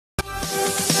Hey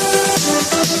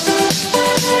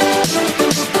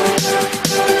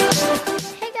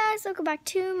guys, welcome back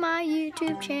to my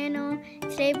YouTube channel.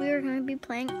 Today we are going to be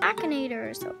playing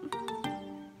Akanator. So,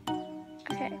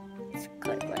 okay, let's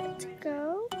click let's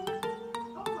go.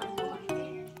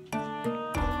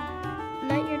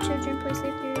 Let your children play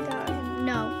safely without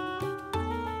no.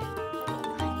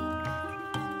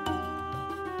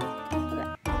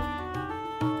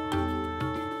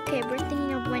 Okay, we're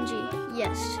thinking of Wenji.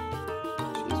 Yes,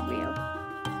 she's real.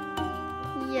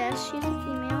 Yes, she's a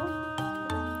female.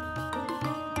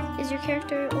 Is your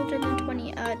character older than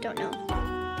 20? Don't know.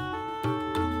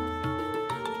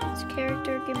 Is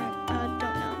character gamer? Don't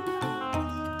know.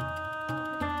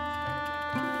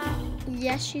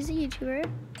 Yes, she's a YouTuber.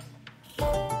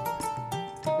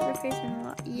 Does her face in a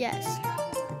lot? Yes,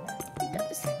 she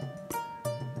does.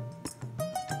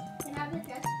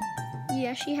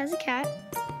 Yes, she has a cat.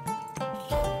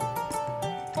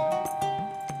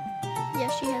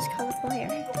 Yes, she has colorful hair.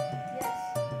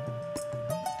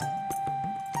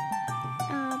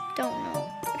 Don't know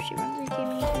if she runs a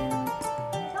gaming channel.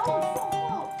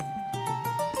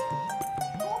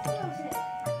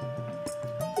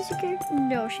 Is she good?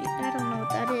 No, I don't know what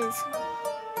that is.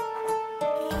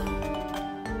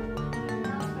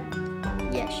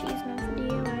 Yes, she's known for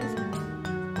DIYs.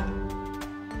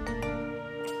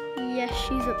 Yes,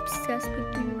 she's obsessed with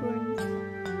unicorns.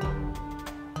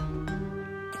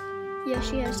 Yes,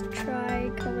 she has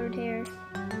tri-colored hair.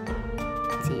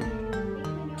 Let's see.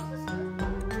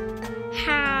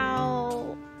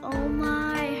 How? Oh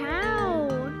my, how?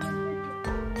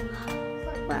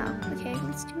 Wow, okay,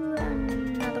 let's do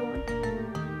another one.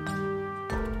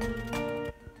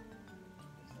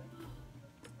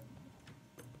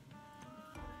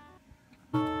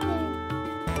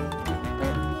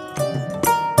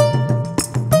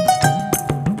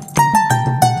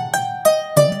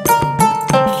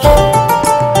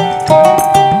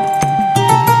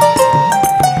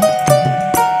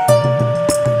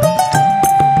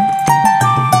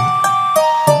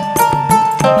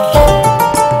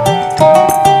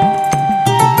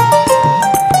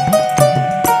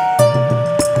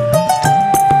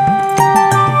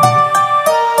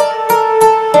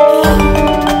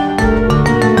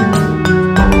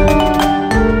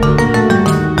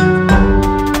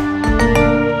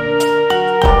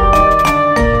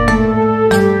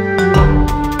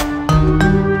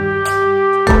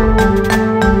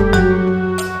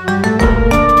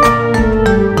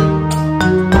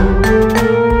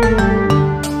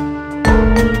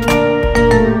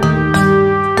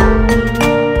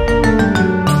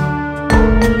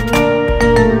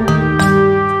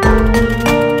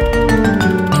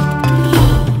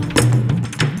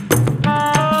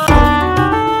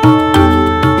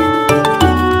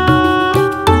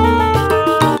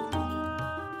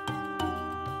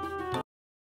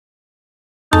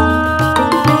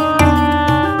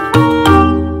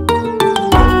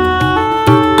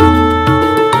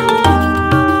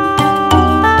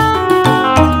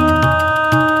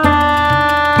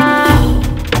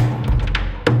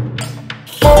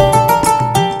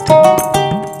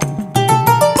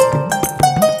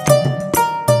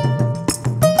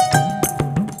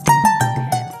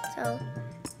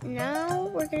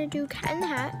 Do cat in the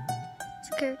hat. Is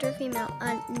the character female?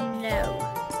 No.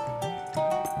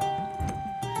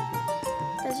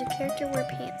 Does your character wear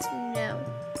pants? No.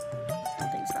 I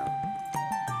don't think so.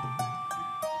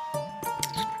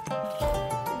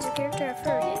 Is your character a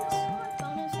fur? Yes.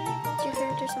 Is your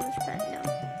character someone's pet? No.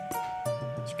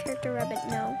 Is your character a rabbit?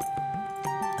 No.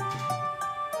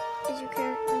 Is your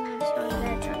character a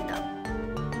hedgehog? No.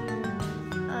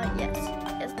 Yes.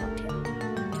 Yes, long tail.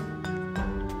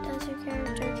 Does your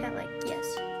character cat-like? Yes.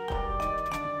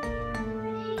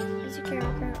 Is your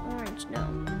character orange? No.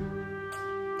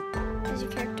 Is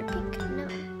your character pink? No.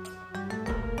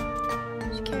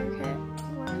 Is your character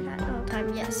wearing a hat all the time?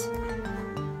 Yes.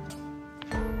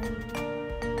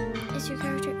 Is your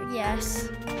character? Yes.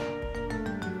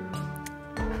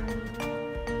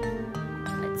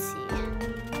 Let's see.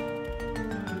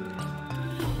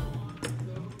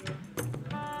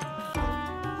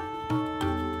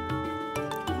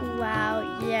 Wow,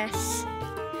 yes.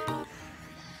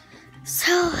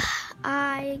 So,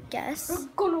 I guess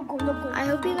I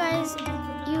hope you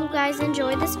guys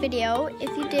enjoyed this video.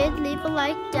 If you did, leave a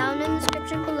like down in the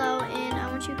description below, and I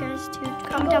want you guys to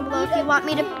comment down below if you want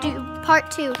me to do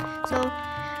part 2. So,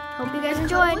 hope you guys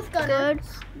enjoyed. Good.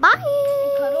 Bye.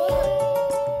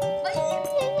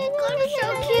 He's so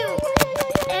cute,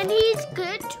 and he's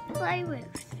good to play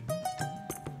with.